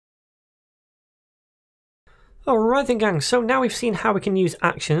Alright then gang, so now we've seen how we can use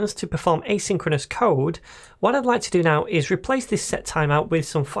actions to perform asynchronous code. What I'd like to do now is replace this set timeout with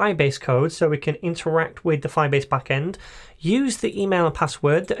some Firebase code so we can interact with the Firebase backend, use the email and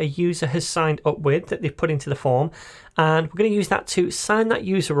password that a user has signed up with that they've put into the form, and we're going to use that to sign that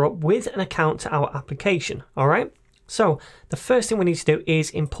user up with an account to our application. Alright, so the first thing we need to do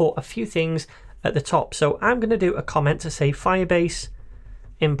is import a few things at the top. So I'm going to do a comment to say Firebase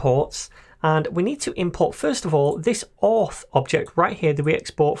Imports. And we need to import, first of all, this auth object right here that we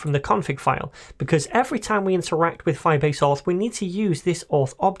export from the config file, because every time we interact with Firebase Auth, we need to use this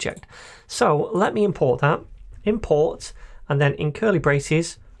auth object. So let me import that, import, and then in curly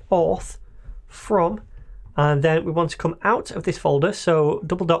braces, auth from, and then we want to come out of this folder, so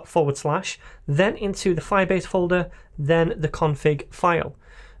 // then into the Firebase folder, then the config file.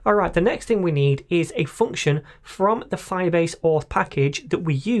 Alright, the next thing we need is a function from the Firebase Auth package that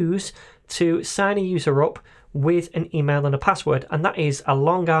we use to sign a user up with an email and a password, and that is a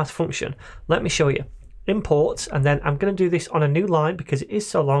long ass function. Let me show you. Import, and then I'm going to do this on a new line because it is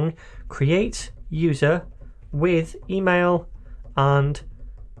so long. Create user with email and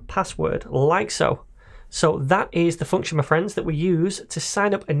password, like so. So that is the function, my friends, that we use to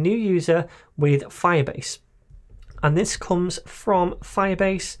sign up a new user with Firebase. And this comes from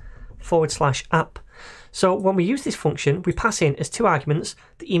Firebase /app. So when we use this function, we pass in as two arguments,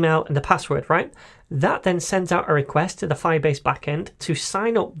 the email and the password, right? That then sends out a request to the Firebase backend to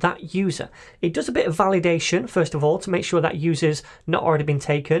sign up that user. It does a bit of validation, first of all, to make sure that user's not already been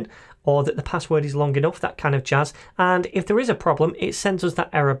taken or that the password is long enough, that kind of jazz. And if there is a problem, it sends us that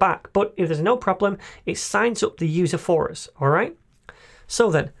error back. But if there's no problem, it signs up the user for us, all right?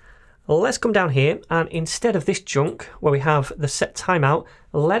 So then, let's come down here, and instead of this junk where we have the set timeout,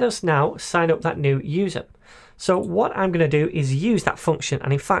 let us now sign up that new user. So what I'm going to do is use that function,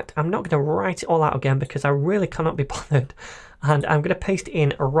 and in fact I'm not going to write it all out again because I really cannot be bothered, and I'm going to paste it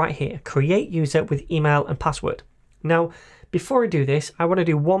in right here, create user with email and password. Now before I do this, I want to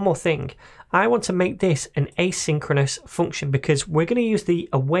do one more thing. I want to make this an asynchronous function because we're going to use the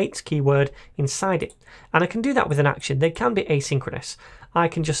await keyword inside it, and I can do that with an action. They can be asynchronous. I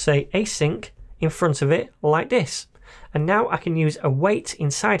can just say async in front of it like this, and now I can use await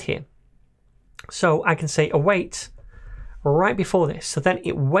inside here. So I can say await right before this, so then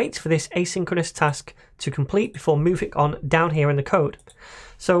it waits for this asynchronous task to complete before moving on down here in the code.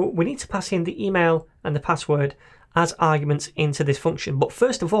 So we need to pass in the email and the password as arguments into this function, but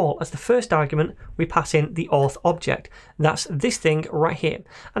first of all, as the first argument, we pass in the auth object. That's this thing right here,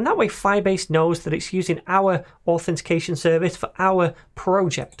 and that way Firebase knows that it's using our authentication service for our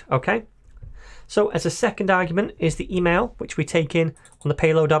project. Okay, so as a second argument is the email, which we take in on the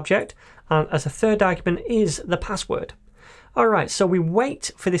payload object, and as a third argument is the password. Alright, so we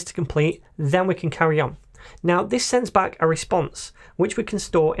wait for this to complete, then we can carry on. Now this sends back a response which we can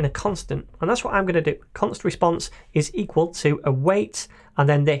store in a constant, and that's what I'm going to do. Const response is equal to await and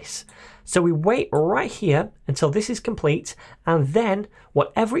then this. So we wait right here until this is complete, and then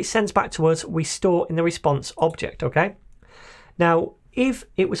whatever it sends back to us we store in the response object. Okay, now if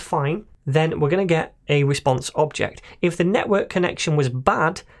it was fine, then we're going to get a response object. If the network connection was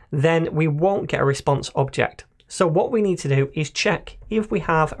bad, then we won't get a response object. So what we need to do is check if we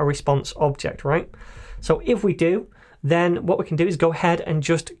have a response object, right? So if we do, then what we can do is go ahead and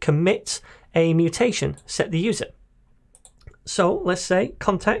just commit a mutation, set the user. So let's say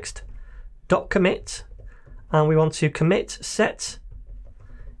context.commit, and we want to commit set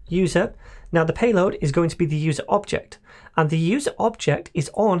user. Now the payload is going to be the user object, and the user object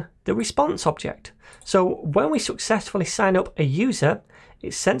is on the response object. So when we successfully sign up a user,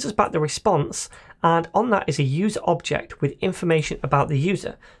 it sends us back the response, and on that is a user object with information about the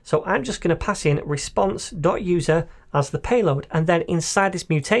user. So I'm just going to pass in response.user as the payload, and then inside this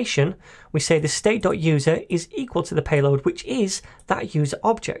mutation we say the state.user is equal to the payload, which is that user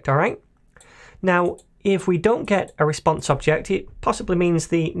object. All right, now if we don't get a response object, it possibly means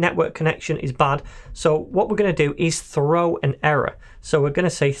the network connection is bad. So what we're going to do is throw an error. So we're going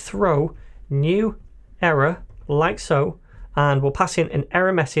to say throw new error like so, and we'll pass in an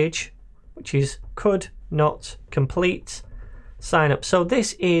error message which is could not complete sign up. So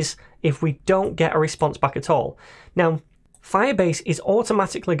this is if we don't get a response back at all. Now Firebase is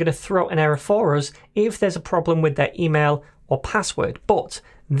automatically going to throw an error for us if there's a problem with their email or password, but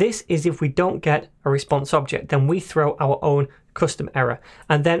this is if we don't get a response object, then we throw our own custom error,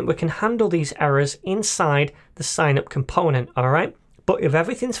 and then we can handle these errors inside the sign up component. All right, but if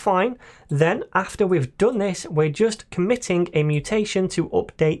everything's fine, then after we've done this, we're just committing a mutation to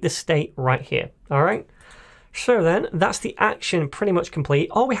update the state right here. All right, So then that's the action pretty much complete.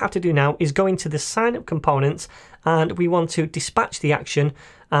 All we have to do now is go into the sign up component and we want to dispatch the action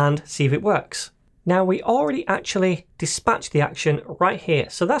and see if it works. Now we already actually dispatched the action right here,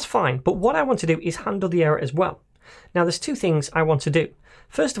 so that's fine. But what I want to do is handle the error as well. Now there's two things I want to do.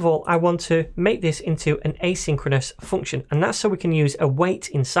 First of all, I want to make this into an asynchronous function, and that's so we can use await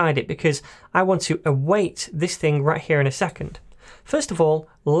inside it, because I want to await this thing right here in a second. First of all,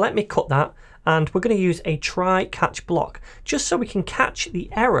 let me cut that, and we're going to use a try catch block, just so we can catch the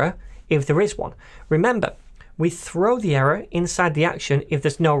error if there is one. Remember, we throw the error inside the action if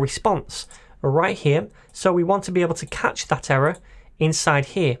there's no response right here, so we want to be able to catch that error inside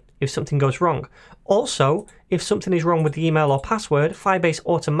here if something goes wrong. Also, if something is wrong with the email or password, Firebase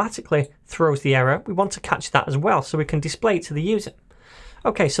automatically throws the error. We want to catch that as well so we can display it to the user.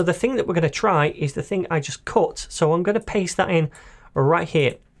 Okay, so the thing that we're going to try is the thing I just cut, so I'm going to paste that in right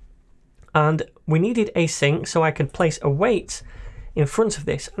here. And we needed async, so I can place await in front of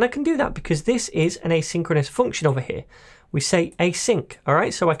this, and I can do that because this is an asynchronous function over here. We say async, all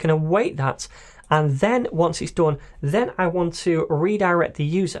right, so I can await that, and then once it's done, then I want to redirect the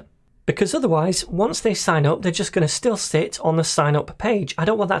user, because otherwise once they sign up, they're just going to still sit on the sign up page. I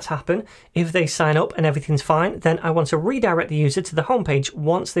don't want that to happen. If they sign up and everything's fine, then I want to redirect the user to the home page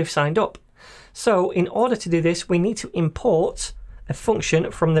once they've signed up. So in order to do this, we need to import a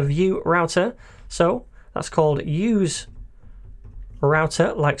function from the Vue router. So that's called use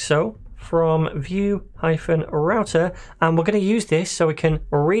router, like so, from Vue-router, and we're going to use this so we can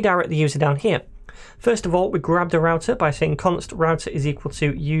redirect the user down here. First of all, we grab the router by saying const router is equal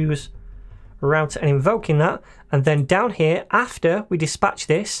to use router and invoking that, and then down here, after we dispatch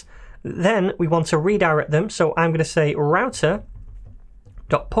this, then we want to redirect them. So I'm going to say router.push,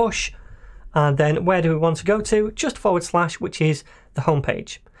 and then where do we want to go to? Just /, which is the home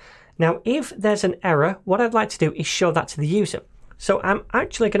page. Now, if there's an error, what I'd like to do is show that to the user. So I'm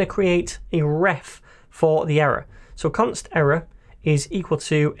actually going to create a ref for the error. So const error is equal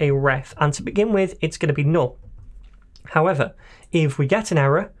to a ref, and to begin with, it's going to be null. However, if we get an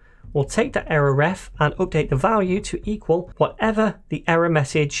error, we'll take that error ref and update the value to equal whatever the error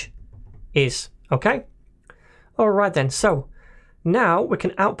message is. Okay? All right then. So now we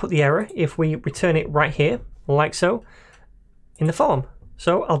can output the error if we return it right here, like so, in the form.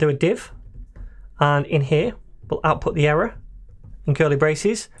 So I'll do a div, and in here we'll output the error in curly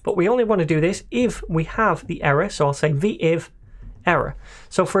braces, but we only want to do this if we have the error. So I'll say viv error.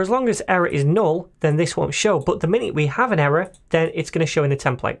 So for as long as error is null, then this won't show, but the minute we have an error, then it's going to show in the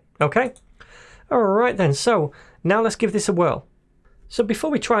template. Okay? All right then, so now let's give this a whirl. So before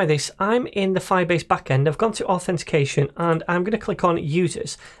we try this, I'm in the Firebase backend. I've gone to authentication and I'm going to click on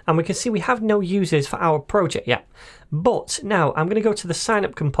users, and we can see we have no users for our project yet. But now I'm going to go to the sign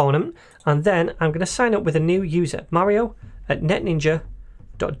up component, and then I'm going to sign up with a new user, Mario at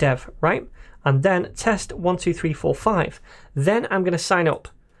netninja.dev, right? And then test 12345. Then I'm going to sign up.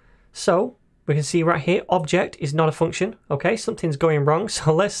 So we can see right here, object is not a function. Okay, something's going wrong.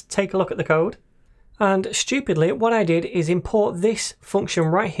 So let's take a look at the code. And stupidly, what I did is import this function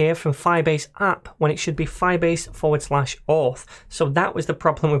right here from Firebase app when it should be Firebase /auth. So that was the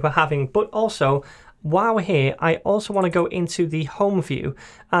problem we were having. But also, while we're here, I also want to go into the home view.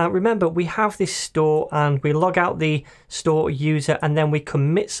 Remember, we have this store and we log out the store user and then we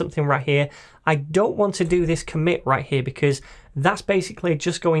commit something right here. I don't want to do this commit right here because that's basically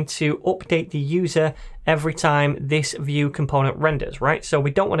just going to update the user every time this view component renders, right? So we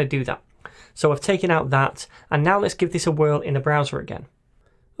don't want to do that. So I've taken out that, and now let's give this a whirl in the browser again.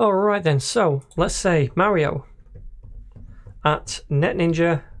 All right then, so let's say Mario at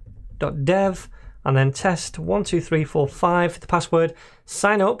netninja.dev, and then test 12345 for the password,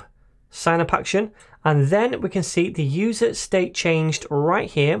 sign up action, and then we can see the user state changed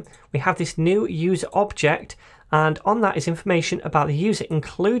right here. We have this new user object, and on that is information about the user,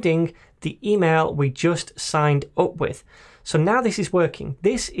 including the email we just signed up with. So now this is working.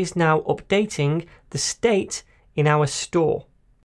 This is now updating the state in our store.